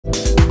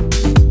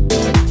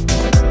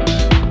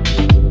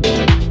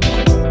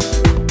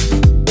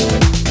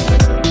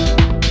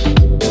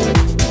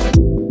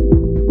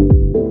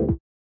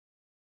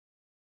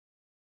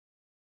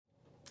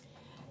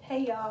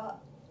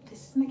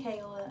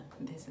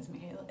is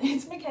Michaela.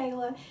 It's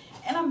Michaela,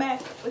 and I'm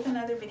back with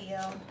another video.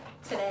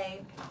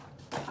 Today,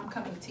 I'm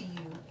coming to you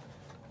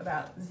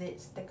about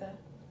Zitsticka.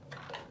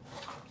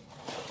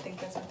 I think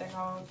that's what they're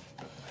called.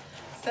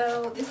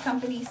 So this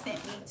company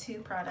sent me 2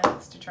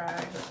 products to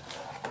try.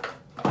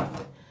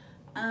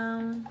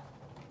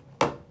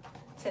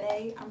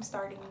 Today I'm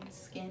starting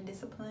Skin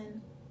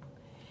Discipline,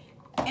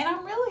 and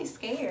I'm really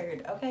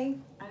scared. Okay,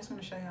 I just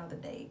want to show y'all the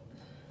date.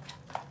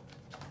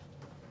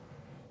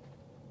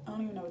 I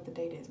don't even know what the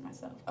date is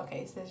myself. Okay,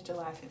 it says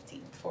July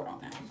 15th,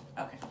 409.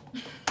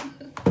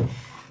 Okay.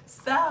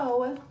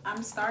 So,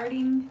 I'm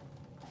starting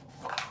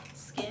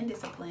Skin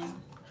Discipline.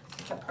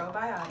 It's a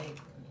probiotic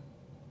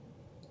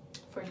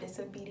for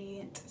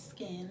disobedient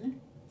skin.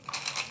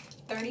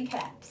 30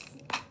 caps.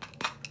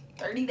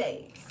 30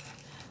 days.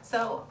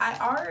 So, I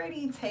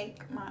already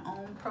take my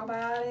own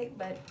probiotic,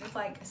 but it's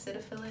like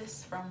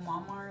acidophilus from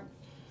Walmart.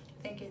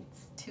 I think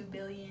it's 2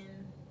 billion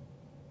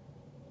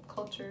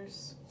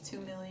cultures,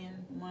 2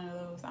 million, one of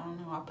those. I don't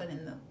know, I'll put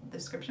in the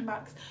description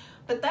box.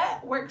 But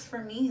that works for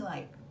me.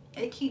 Like,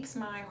 it keeps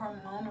my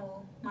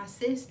hormonal, my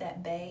cyst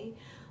at bay.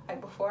 Like,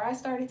 before I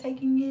started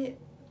taking it,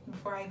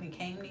 before I even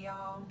came to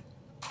y'all,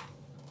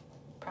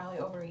 probably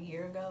over a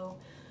year ago,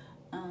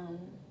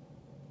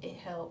 it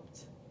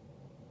helped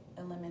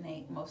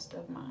eliminate most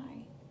of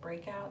my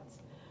breakouts.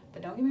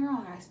 But don't get me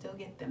wrong, I still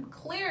get them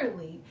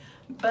clearly.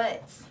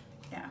 But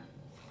yeah,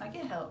 like,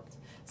 it helped.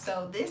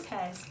 So this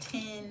has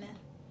 10,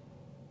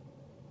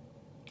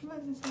 what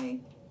does it say?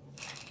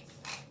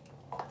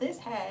 This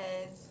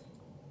has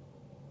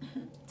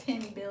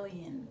 10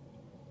 billion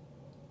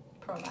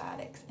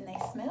probiotics, and they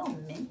smell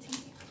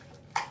minty.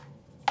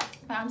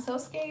 But I'm so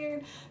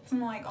scared because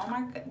I'm like, oh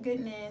my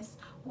goodness,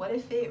 what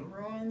if it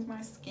ruins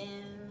my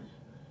skin?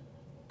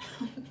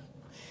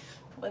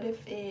 What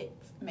if it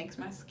makes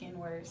my skin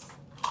worse?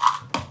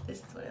 This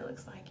is what it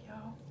looks like,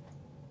 y'all.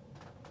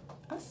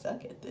 I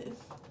suck at this.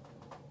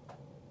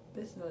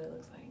 This is what it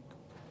looks like.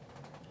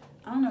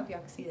 I don't know if y'all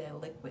can see that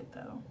liquid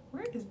though.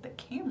 Where is the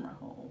camera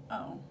hole?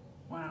 Oh,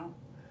 wow.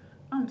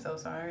 I'm so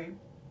sorry.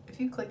 If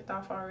you clicked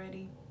off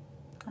already,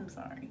 I'm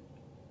sorry.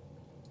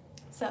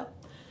 So,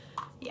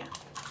 yeah.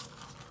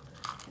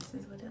 This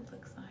is what it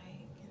looks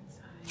like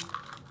inside.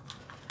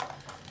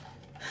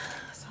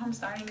 So I'm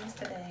starting this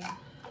today.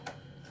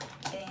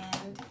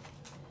 And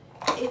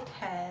it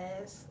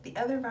has, the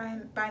other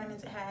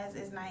vitamins it has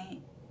is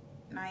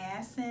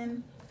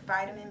niacin,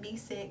 vitamin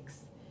B6,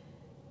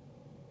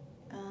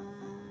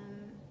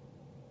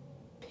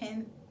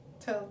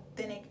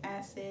 pantothenic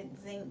acid,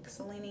 zinc,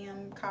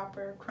 selenium,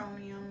 copper,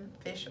 chromium,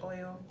 fish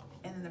oil,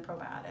 and then the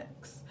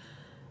probiotics.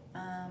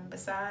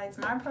 Besides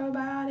my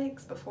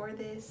probiotics, before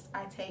this,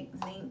 I take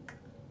zinc,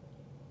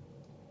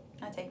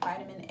 I take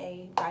vitamin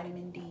A,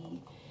 vitamin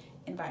D,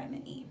 and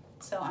vitamin E.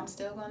 So I'm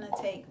still going to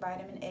take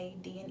vitamin A,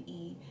 D, and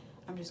E.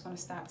 I'm just going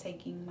to stop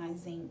taking my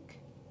zinc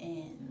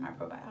and my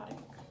probiotic,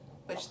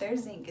 which their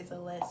zinc is a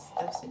less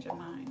dosage of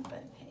mine,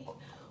 but hey,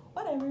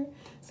 whatever.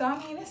 So I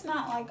mean, it's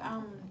not like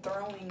I'm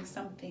throwing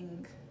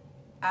something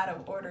out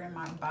of order in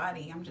my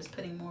body. I'm just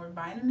putting more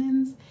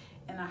vitamins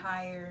and a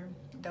higher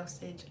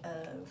dosage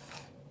of,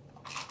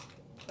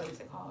 what is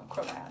it called,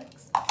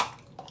 probiotics.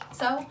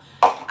 So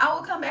I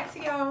will come back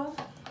to y'all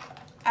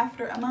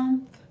after a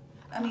month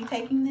of me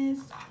taking this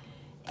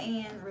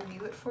and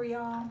review it for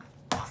y'all.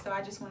 So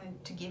I just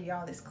wanted to give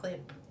y'all this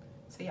clip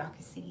so y'all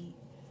can see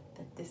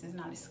that this is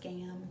not a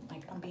scam.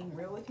 Like, I'm being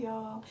real with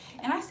y'all.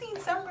 And I've seen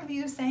some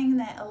reviews saying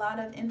that a lot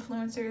of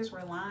influencers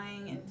were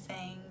lying and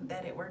saying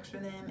that it works for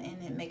them and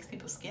it makes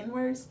people's skin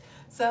worse.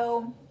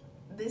 So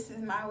this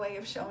is my way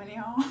of showing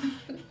y'all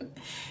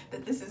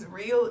that this is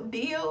real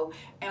deal,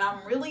 and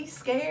I'm really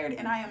scared,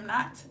 and I am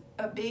not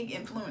a big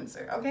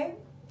influencer, okay?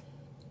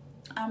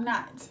 I'm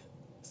not.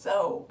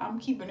 So I'm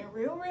keeping it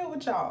real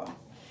with y'all.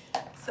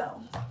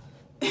 So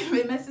if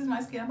it messes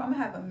my skin up, I'm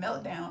gonna have a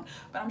meltdown.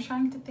 But I'm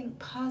trying to think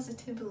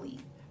positively,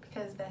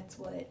 because that's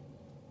what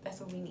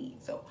we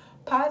need. So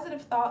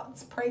positive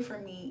thoughts, pray for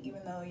me,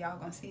 even though y'all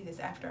gonna see this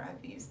after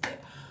I've used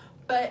it.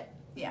 But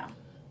yeah,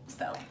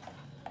 so,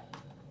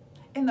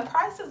 and the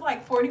price is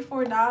like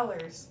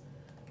 $44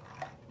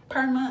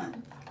 per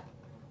month.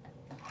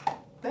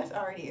 That's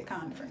already a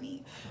con for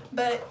me.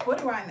 But what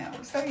do I know?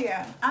 So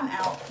yeah, I'm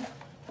out.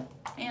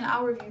 And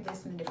I'll review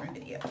this in a different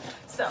video.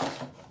 So,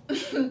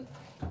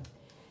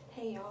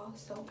 hey y'all,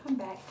 so I'm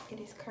back. It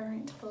is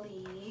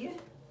currently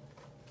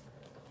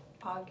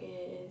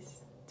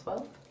August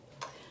 12th.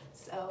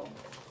 So,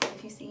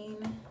 if you've seen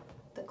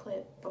the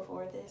clip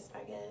before this,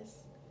 I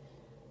guess,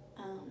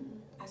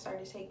 I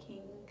started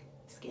taking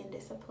Skin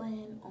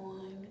Discipline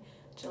on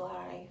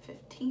July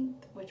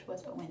 15th, which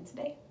was a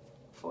Wednesday,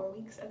 4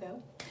 weeks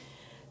ago.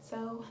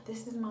 So,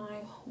 this is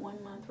my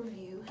 1 month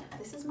review.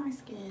 This is my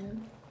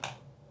skin.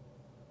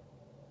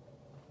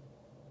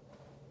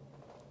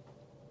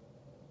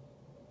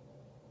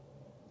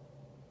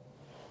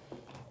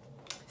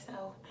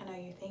 So, I know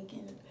you're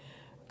thinking,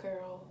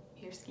 girl,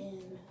 your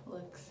skin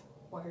looks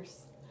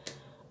worse.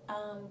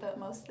 But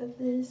most of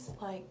this,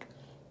 like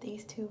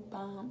these 2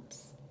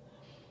 bumps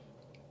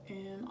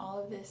And all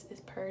of this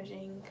is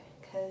purging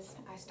because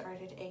I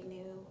started a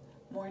new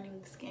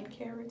morning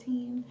skincare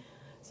routine.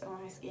 So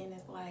my skin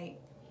is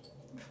like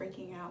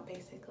freaking out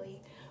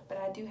basically. But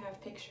I do have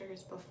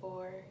pictures of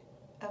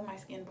my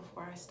skin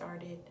before I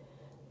started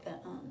the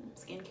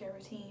skincare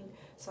routine.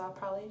 So I'll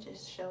probably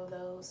just show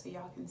those so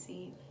y'all can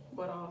see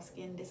what all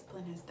Skin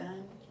Discipline has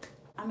done.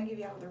 I'm gonna give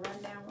y'all the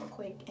rundown real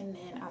quick and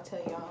then I'll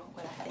tell y'all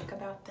what I think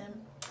about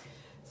them.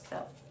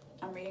 So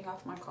I'm reading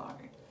off my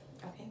card,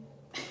 okay?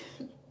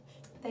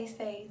 They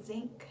say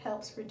zinc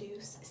helps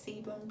reduce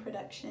sebum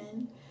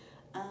production.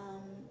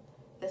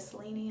 The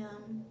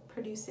selenium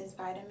produces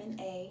vitamin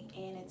A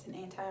and it's an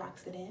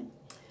antioxidant.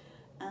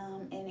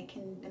 And it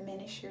can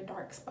diminish your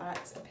dark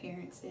spots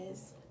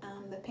appearances.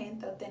 The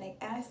pantothenic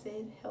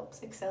acid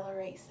helps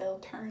accelerate cell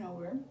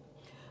turnover.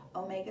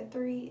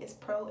 Omega-3 is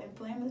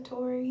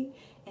pro-inflammatory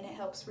and it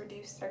helps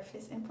reduce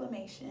surface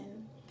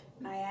inflammation.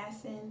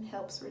 Niacin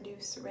helps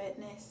reduce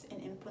redness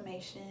and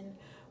inflammation.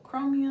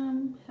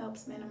 Chromium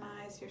helps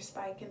minimize your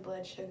spike in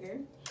blood sugar.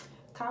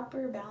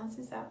 Copper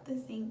balances out the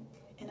zinc,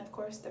 and of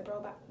course the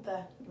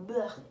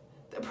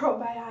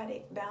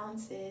probiotic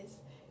balances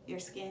your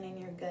skin and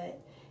your gut.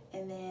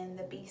 And then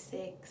the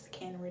B6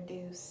 can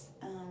reduce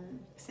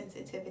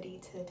sensitivity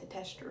to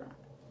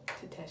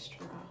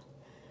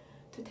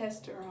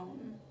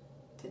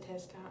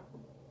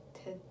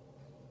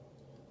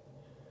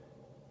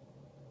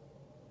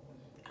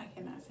I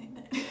cannot say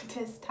that.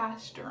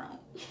 Testosterone.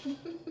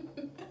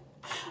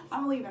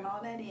 I'm leaving all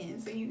that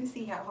in so you can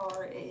see how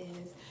hard it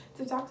is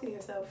to talk to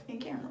yourself in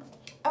camera.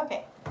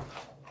 Okay,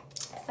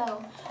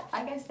 so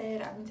like I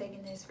said, I've been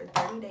taking this for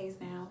 30 days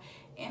now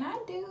and I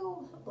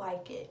do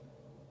like it.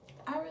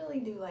 I really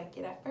do like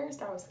it. At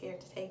first I was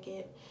scared to take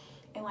it,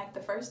 and like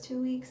the first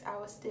 2 weeks I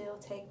was still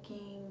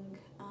taking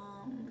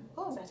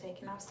what was I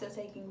taking? I was still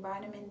taking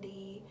vitamin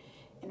D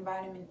and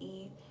vitamin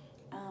E.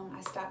 I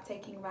stopped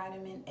taking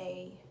vitamin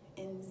A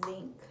and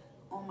zinc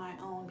on my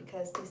own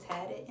because this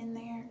had it in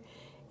there.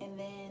 And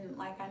then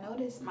like I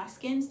noticed my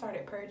skin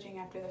started purging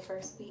after the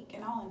first week,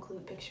 and I'll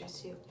include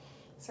pictures too.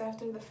 So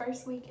after the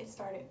first week it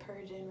started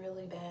purging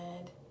really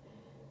bad.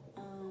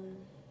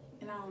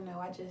 And I don't know,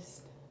 I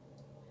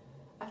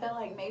felt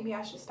like maybe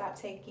I should stop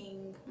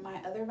taking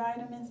my other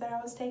vitamins that I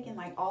was taking,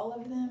 like all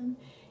of them,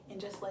 and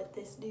just let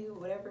this do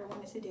whatever it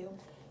wanted to do.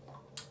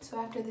 So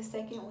after the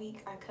second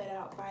week, I cut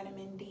out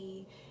vitamin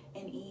D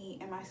and E,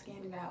 and my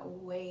skin got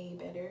way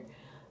better.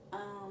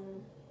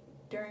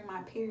 During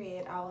my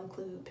period, I'll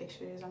include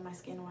pictures of my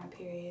skin on my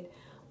period.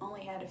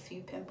 Only had a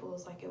few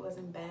pimples, like it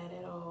wasn't bad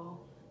at all.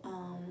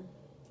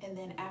 And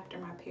then after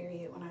my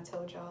period, when I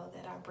told y'all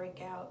that I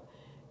break out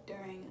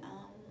during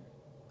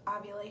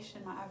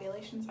ovulation, my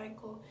ovulation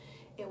cycle,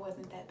 it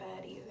wasn't that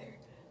bad either.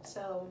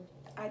 So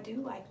I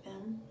do like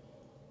them.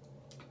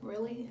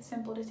 Really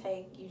simple to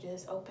take. You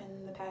just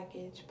open the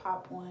package,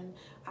 pop one.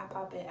 I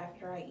pop it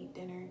after I eat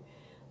dinner,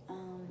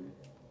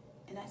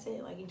 and that's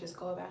it. Like, you just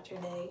go about your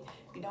day.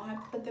 You don't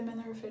have to put them in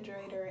the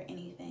refrigerator or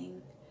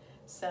anything.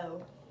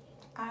 So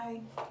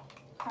I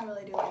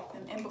really do like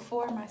them. And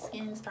before my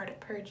skin started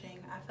purging,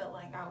 I felt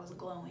like I was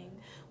glowing,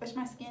 which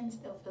my skin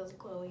still feels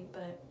glowy,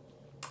 but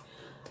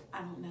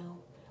I don't know.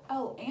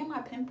 Oh, and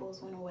my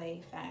pimples went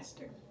away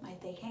faster.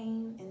 Like, they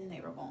came and then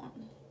they were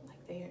gone.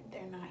 Like,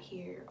 they're not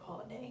here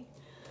all day.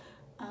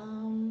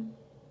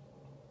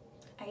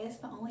 I guess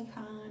the only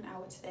con I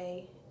would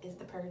say is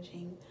the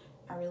purging.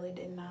 I really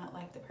did not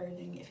like the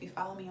purging. If you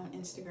follow me on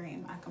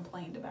Instagram, I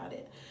complained about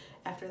it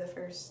after the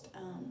first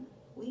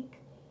week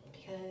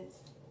because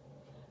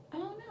I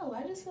don't know.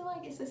 I just feel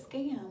like it's a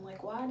scam.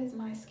 Like, why does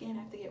my skin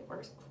have to get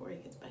worse before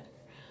it gets better?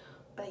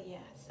 But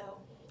yeah, so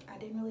I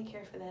didn't really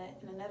care for that.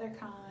 And another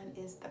con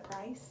is the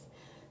price.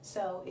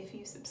 So if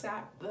you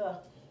subscribe,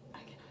 I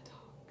cannot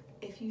talk.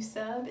 If you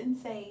sub and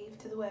save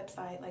to the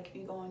website, like if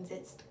you go on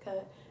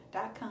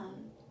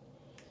Zitsticka.com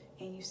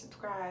and you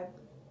subscribe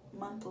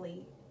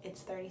monthly,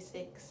 it's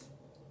 $36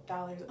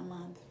 a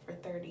month for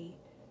 30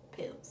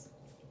 pills.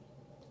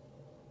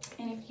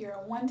 And if you're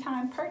a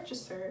one-time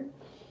purchaser,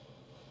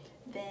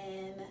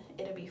 then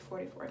it'll be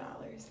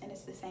 $44, and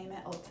it's the same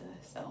at Ulta.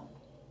 So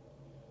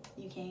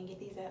you can get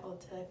these at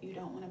Ulta if you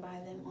don't want to buy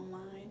them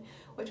online,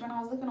 which when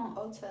I was looking on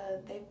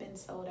Ulta, they've been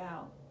sold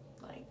out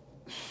like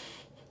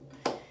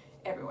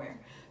everywhere.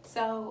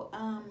 So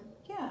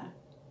yeah,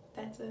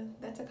 that's a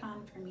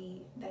con for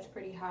me. That's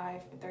pretty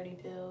high for 30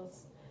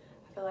 pills.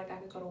 I feel like I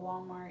could go to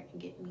Walmart and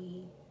get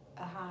me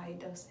a high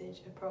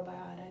dosage of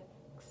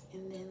probiotics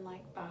and then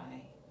like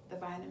buy the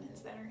vitamins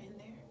that are in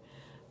there,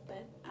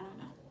 but I don't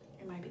know.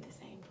 It might be the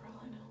same for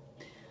all I know.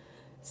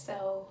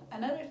 So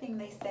another thing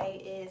they say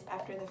is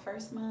after the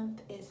first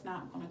month, it's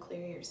not going to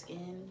clear your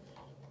skin.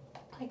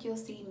 Like, you'll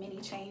see many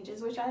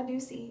changes, which I do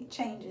see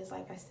changes,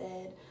 like I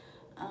said.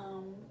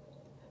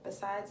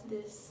 Besides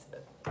this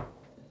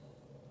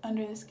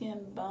under the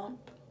skin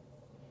bump,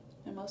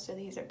 and most of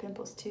these are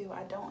pimples too,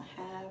 I don't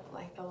have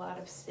like a lot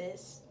of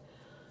cysts.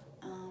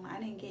 I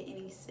didn't get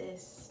any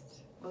cysts.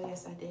 Well,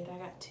 yes, I did. I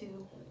got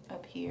 2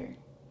 up here.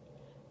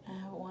 I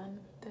have one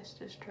that's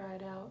just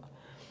dried out.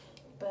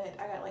 but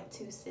I got like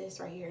 2 cysts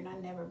right here, and I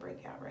never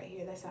break out right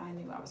here. That's how I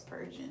knew I was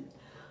purging.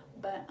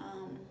 But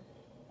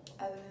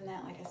other than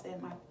that, like I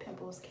said, my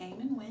pimples came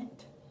and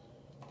went.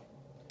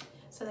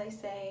 So they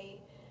say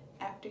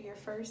after your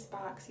first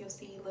box, you'll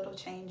see little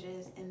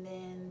changes, and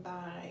then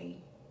by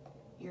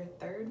your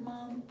 3rd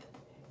month,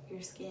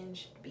 your skin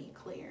should be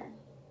clear.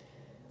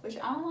 Which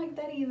I don't like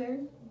that either,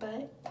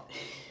 but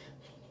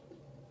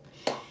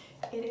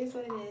it is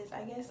what it is.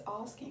 I guess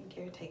all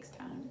skincare takes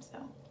time, so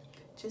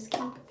just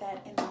keep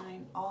that in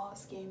mind. All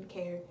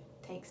skincare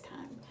takes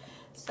time.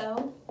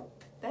 So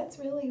that's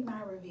really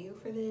my review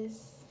for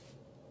this.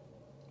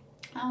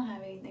 I don't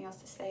have anything else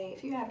to say.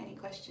 If you have any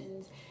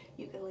questions,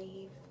 you can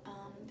leave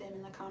them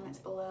in the comments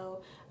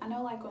below. I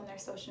know, like, on their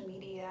social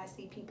media, I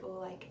see people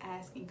like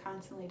asking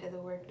constantly, does it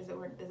work, does it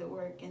work, does it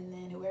work? And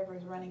then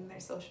whoever's running their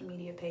social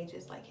media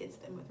pages like hits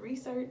them with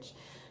research.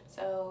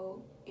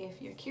 So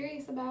if you're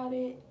curious about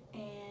it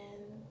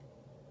and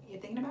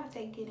you're thinking about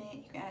taking it,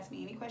 you can ask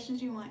me any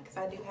questions you want, because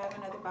I do have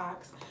another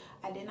box.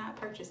 I did not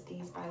purchase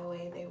these, by the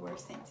way. They were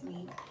sent to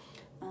me.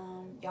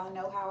 Y'all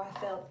know how I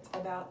felt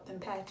about them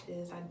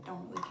patches. I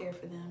don't really care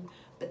for them,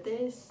 but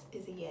this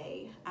is a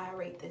yay. I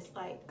rate this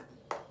like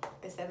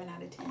a 7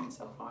 out of 10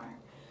 so far.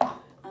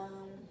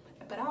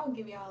 But I'll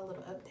give y'all a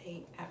little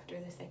update after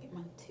the 2nd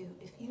month too,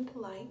 if you'd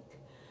like.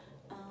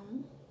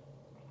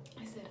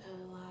 I said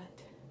a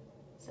lot.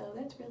 So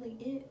that's really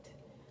it.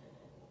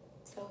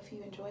 So if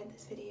you enjoyed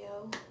this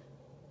video,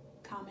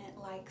 comment,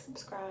 like,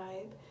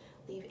 subscribe.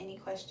 Leave any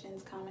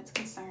questions, comments,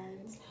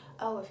 concerns.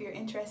 Oh, if you're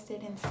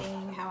interested in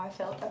seeing how I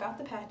felt about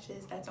the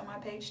patches, that's on my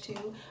page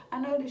too. I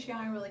noticed y'all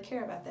didn't really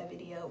care about that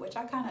video, which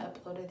I kind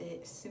of uploaded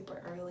it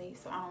super early,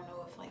 so I don't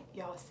know if like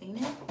y'all seen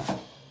it,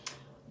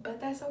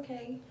 but that's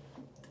okay.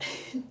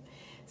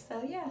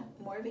 So yeah,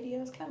 more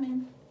videos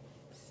coming.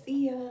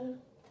 See ya.